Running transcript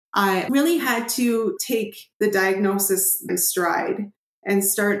I really had to take the diagnosis in stride and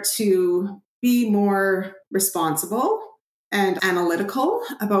start to be more responsible and analytical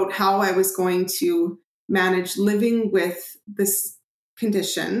about how I was going to manage living with this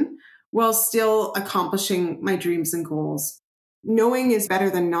condition while still accomplishing my dreams and goals. Knowing is better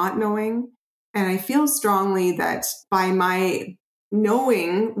than not knowing. And I feel strongly that by my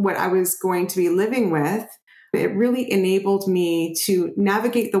knowing what I was going to be living with, it really enabled me to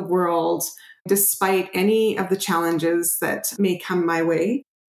navigate the world despite any of the challenges that may come my way.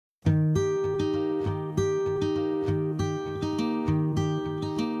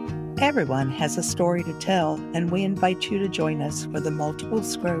 Everyone has a story to tell, and we invite you to join us for the Multiple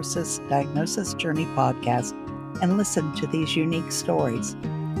Sclerosis Diagnosis Journey podcast and listen to these unique stories.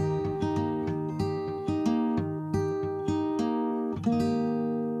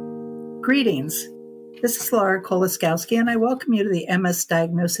 Greetings. This is Laura Koliskowski, and I welcome you to the MS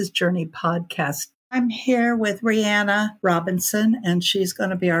Diagnosis Journey podcast. I'm here with Rheanna Robinson, and she's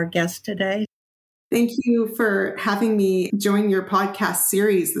going to be our guest today. Thank you for having me join your podcast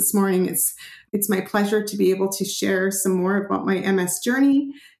series this morning. It's my pleasure to be able to share some more about my MS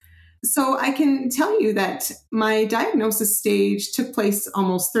journey. So I can tell you that my diagnosis stage took place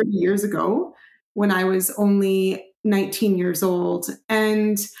almost 30 years ago when I was only 19 years old.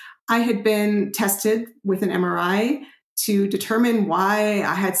 And I had been tested with an MRI to determine why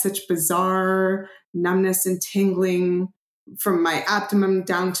I had such bizarre numbness and tingling from my abdomen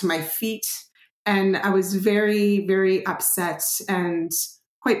down to my feet. And I was very, very upset and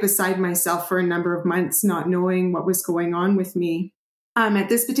quite beside myself for a number of months, not knowing what was going on with me. At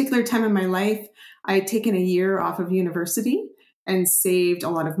this particular time in my life, I had taken a year off of university and saved a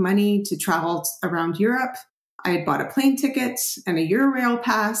lot of money to travel around Europe. I had bought a plane ticket and a Eurail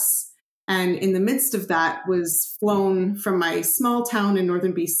pass. And in the midst of that was flown from my small town in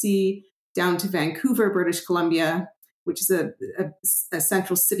northern BC down to Vancouver, British Columbia, which is a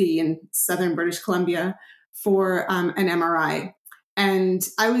central city in southern British Columbia, for an MRI. And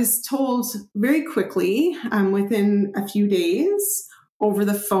I was told very quickly, within a few days, over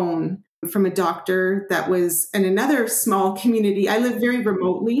the phone from a doctor that was in another small community. I live very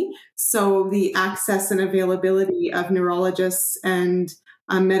remotely, so the access and availability of neurologists and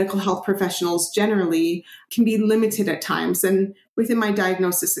medical health professionals generally can be limited at times. And within my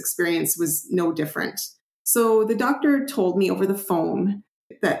diagnosis experience was no different. So the doctor told me over the phone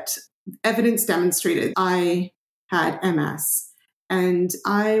that evidence demonstrated I had MS. And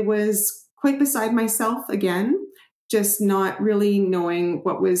I was quite beside myself again, just not really knowing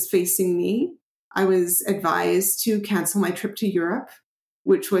what was facing me. I was advised to cancel my trip to Europe,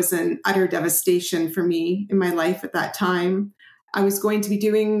 which was an utter devastation for me in my life at that time. I was going to be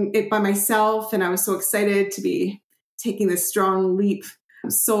doing it by myself, and I was so excited to be taking this strong leap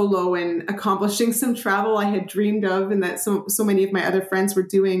solo and accomplishing some travel I had dreamed of and that so many of my other friends were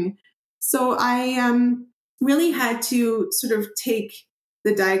doing. So I really had to sort of take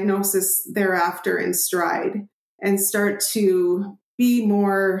the diagnosis thereafter in stride and start to be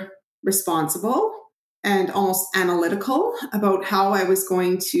more responsible and almost analytical about how I was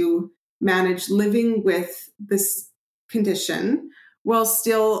going to manage living with this condition while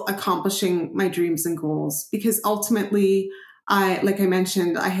still accomplishing my dreams and goals. Because ultimately, like I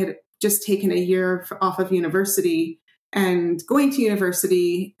mentioned, I had just taken a year off of university, and going to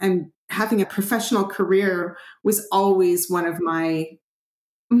university and having a professional career was always one of my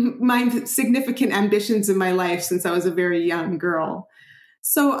significant ambitions in my life since I was a very young girl.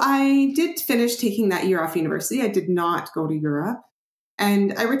 So I did finish taking that year off university. I did not go to Europe,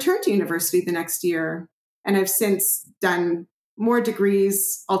 and I returned to university the next year. And I've since done more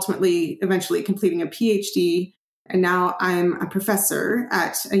degrees, eventually completing a PhD. And now I'm a professor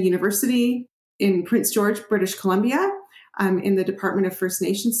at a university in Prince George, British Columbia, in the Department of First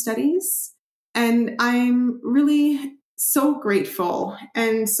Nations Studies. And I'm really so grateful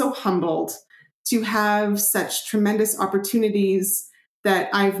and so humbled to have such tremendous opportunities that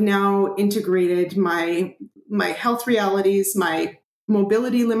I've now integrated my health realities, my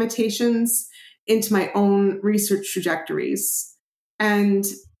mobility limitations into my own research trajectories. And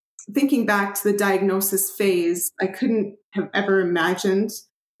thinking back to the diagnosis phase, I couldn't have ever imagined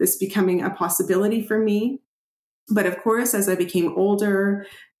this becoming a possibility for me. But of course, as I became older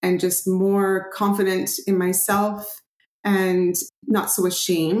and just more confident in myself and not so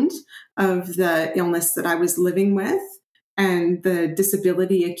ashamed of the illness that I was living with and the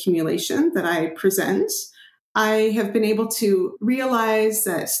disability accumulation that I present, I have been able to realize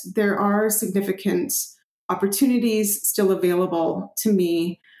that there are significant opportunities still available to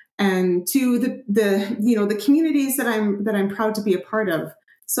me and to the communities that I'm proud to be a part of.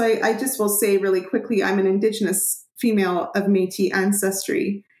 So I just will say really quickly, I'm an Indigenous female of Métis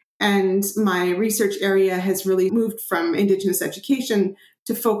ancestry. And my research area has really moved from Indigenous education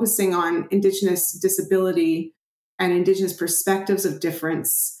to focusing on Indigenous disability and Indigenous perspectives of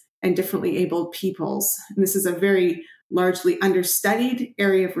difference and differently abled peoples. And this is a very largely understudied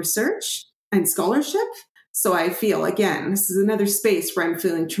area of research and scholarship. So I feel, again, this is another space where I'm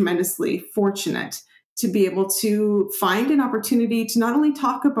feeling tremendously fortunate to be able to find an opportunity to not only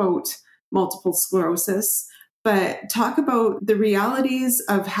talk about multiple sclerosis, but talk about the realities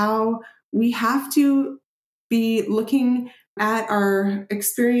of how we have to be looking at our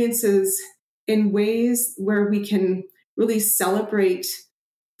experiences in ways where we can really celebrate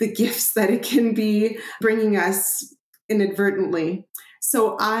the gifts that it can be bringing us inadvertently.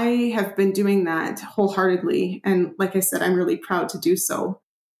 So I have been doing that wholeheartedly. And like I said, I'm really proud to do so.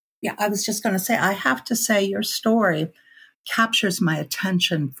 Yeah, I was just going to say, I have to say your story captures my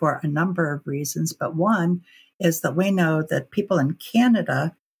attention for a number of reasons. But one is that we know that people in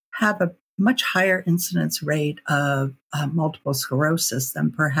Canada have a much higher incidence rate of multiple sclerosis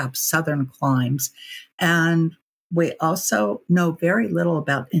than perhaps southern climes. And we also know very little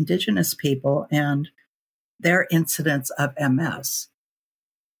about Indigenous people and their incidence of MS.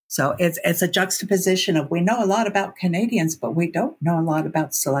 So it's a juxtaposition of, we know a lot about Canadians, but we don't know a lot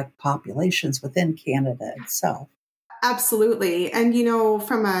about select populations within Canada itself. Absolutely. And,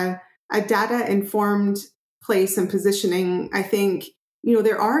 from a data-informed place and positioning, I think,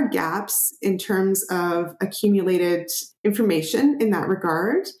 there are gaps in terms of accumulated information in that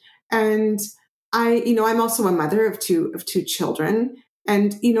regard. And I'm also a mother of two children.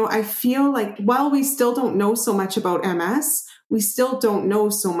 And, I feel like while we still don't know so much about MS, we still don't know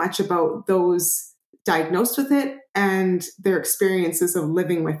so much about those diagnosed with it and their experiences of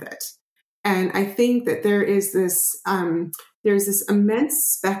living with it. And I think that there's this immense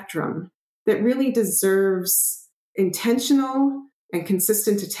spectrum that really deserves intentional and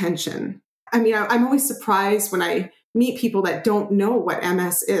consistent attention. I mean, I'm always surprised when I meet people that don't know what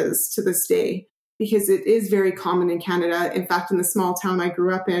MS is to this day, because it is very common in Canada. In fact, in the small town I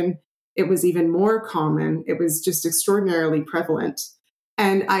grew up in, it was even more common. It was just extraordinarily prevalent.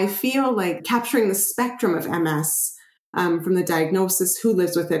 And I feel like capturing the spectrum of MS, from the diagnosis, who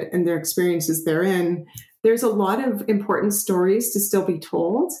lives with it, and their experiences therein, there's a lot of important stories to still be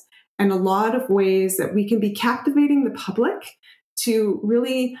told, and a lot of ways that we can be captivating the public to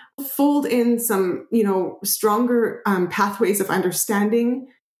really fold in some, stronger pathways of understanding,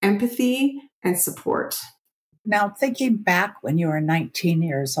 empathy, and support. Now, thinking back when you were 19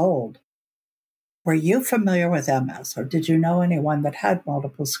 years old, were you familiar with MS, or did you know anyone that had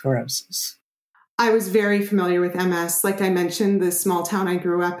multiple sclerosis? I was very familiar with MS. Like I mentioned, the small town I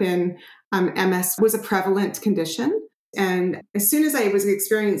grew up in, MS was a prevalent condition. And as soon as I was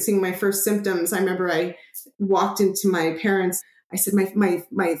experiencing my first symptoms, I remember I walked into my parents. I said,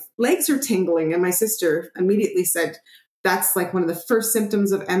 my legs are tingling. And my sister immediately said, that's like one of the first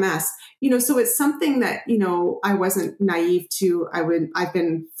symptoms of MS. So it's something that, I wasn't naive to. I've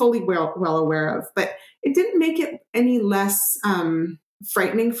been fully well aware of, but it didn't make it any less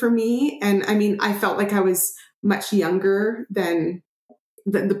frightening for me. And I mean, I felt like I was much younger than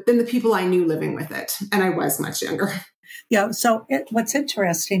the people I knew living with it. And I was much younger. Yeah. So what's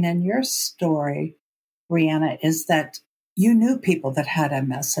interesting in your story, Rheanna, is that you knew people that had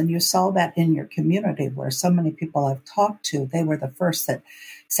MS, and you saw that in your community, where so many people I've talked to, they were the first that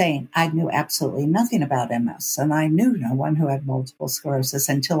saying, I knew absolutely nothing about MS, and I knew no one who had multiple sclerosis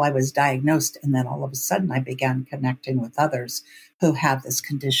until I was diagnosed. And then all of a sudden I began connecting with others who have this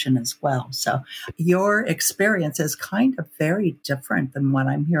condition as well. So your experience is kind of very different than what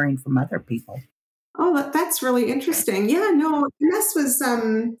I'm hearing from other people. Oh, that's really interesting. Yeah, no, MS was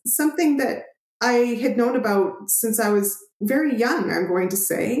something that I had known about since I was very young, I'm going to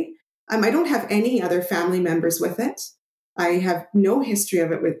say. I don't have any other family members with it. I have no history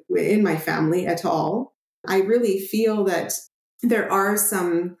of it within my family at all. I really feel that there are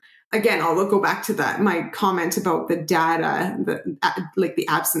some, again, I'll go back to my comment about the data, like the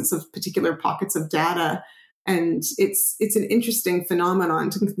absence of particular pockets of data. And it's an interesting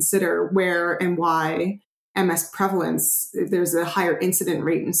phenomenon to consider where and why MS prevalence, there's a higher incident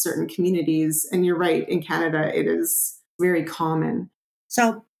rate in certain communities. And you're right, in Canada, it is very common.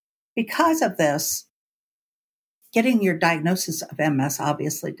 So because of this, getting your diagnosis of MS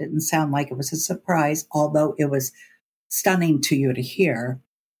obviously didn't sound like it was a surprise, although it was stunning to you to hear.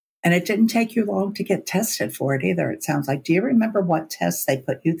 And it didn't take you long to get tested for it either, it sounds like. Do you remember what tests they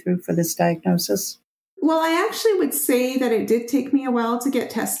put you through for this diagnosis? Well, I actually would say that it did take me a while to get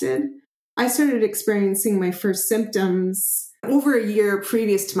tested. I started experiencing my first symptoms over a year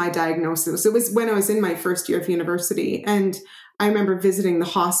previous to my diagnosis. It was when I was in my first year of university. And I remember visiting the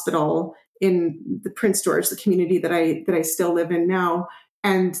hospital in the Prince George, the community that I still live in now.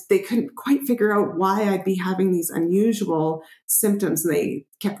 And they couldn't quite figure out why I'd be having these unusual symptoms. And they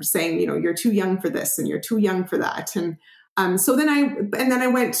kept saying, you're too young for this and you're too young for that. And so then I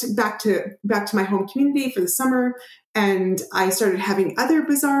went back to my home community for the summer, and I started having other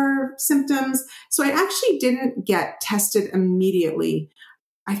bizarre symptoms. So I actually didn't get tested immediately.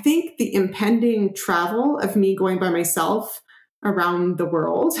 I think the impending travel of me going by myself around the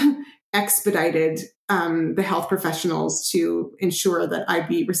world expedited the health professionals to ensure that I'd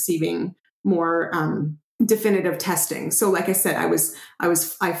be receiving more definitive testing. So like I said,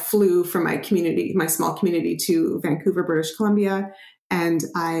 I flew from my community, my small community, to Vancouver, British Columbia, and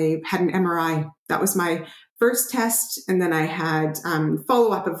I had an MRI. That was my first test. And then I had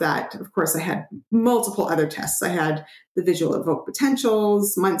follow-up of that. Of course, I had multiple other tests. I had the visual evoked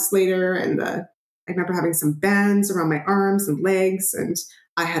potentials months later, and I remember having some bands around my arms and legs, and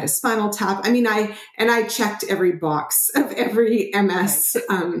I had a spinal tap. I mean, I checked every box of every MS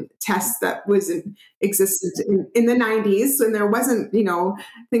test that existed in the 90s. And there wasn't,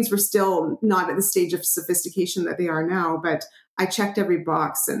 things were still not at the stage of sophistication that they are now, but I checked every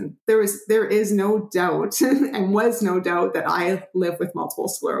box, and there is no doubt and was no doubt that I live with multiple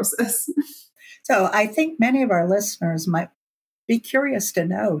sclerosis. So I think many of our listeners might be curious to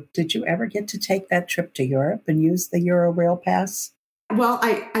know, did you ever get to take that trip to Europe and use the Euro Rail Pass? Well,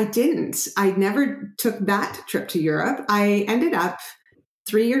 I didn't. I never took that trip to Europe. I ended up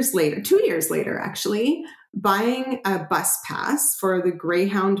 2 years later, actually, buying a bus pass for the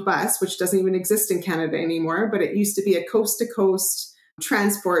Greyhound bus, which doesn't even exist in Canada anymore, but it used to be a coast-to-coast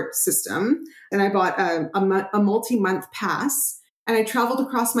transport system. And I bought a multi-month pass, and I traveled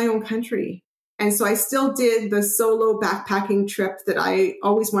across my own country. And so I still did the solo backpacking trip that I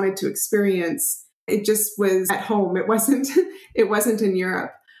always wanted to experience. It just was at home. It wasn't in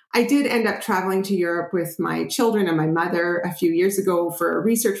Europe. I did end up traveling to Europe with my children and my mother a few years ago for a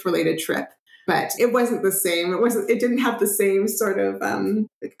research-related trip, but it wasn't the same. It didn't have the same sort of,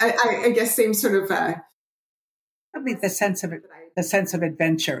 I guess, same sort of. I mean, the sense of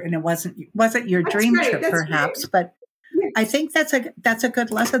adventure, and it wasn't your dream trip, perhaps, right. But I think that's a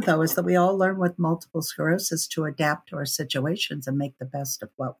good lesson, though, is that we all learn with multiple sclerosis to adapt to our situations and make the best of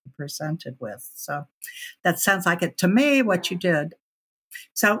what we're presented with. So that sounds like it to me, what you did.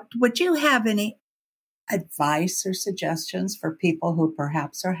 So would you have any advice or suggestions for people who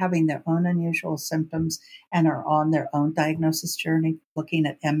perhaps are having their own unusual symptoms and are on their own diagnosis journey, looking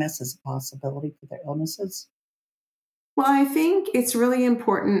at MS as a possibility for their illnesses? Well, I think it's really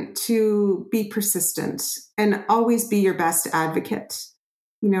important to be persistent and always be your best advocate.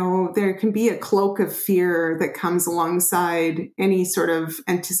 There can be a cloak of fear that comes alongside any sort of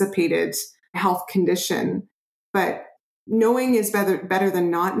anticipated health condition, but knowing is better than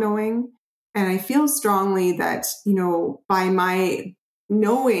not knowing. And I feel strongly that, by my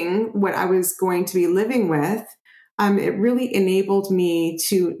knowing what I was going to be living with, it really enabled me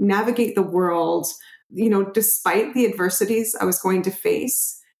to navigate the world, despite the adversities I was going to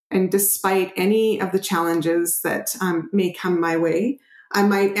face, and despite any of the challenges that may come my way.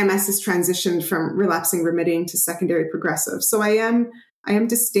 My MS has transitioned from relapsing remitting to secondary progressive. So I am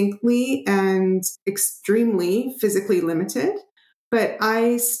distinctly and extremely physically limited, but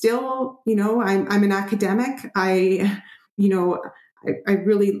I still, I'm an academic. I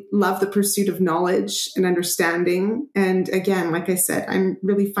really love the pursuit of knowledge and understanding. And again, like I said, I'm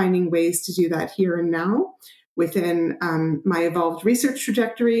really finding ways to do that here and now within my evolved research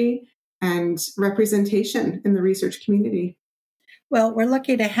trajectory and representation in the research community. Well, we're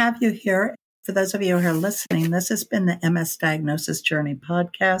lucky to have you here. For those of you who are listening, this has been the MS Diagnosis Journey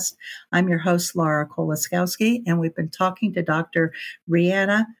podcast. I'm your host, Laura Kolaskowski, and we've been talking to Dr.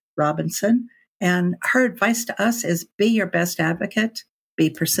 Rheanna Robinson. And her advice to us is be your best advocate, be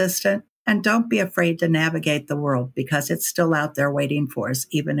persistent, and don't be afraid to navigate the world because it's still out there waiting for us,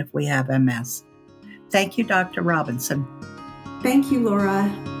 even if we have MS. Thank you, Dr. Robinson. Thank you, Laura.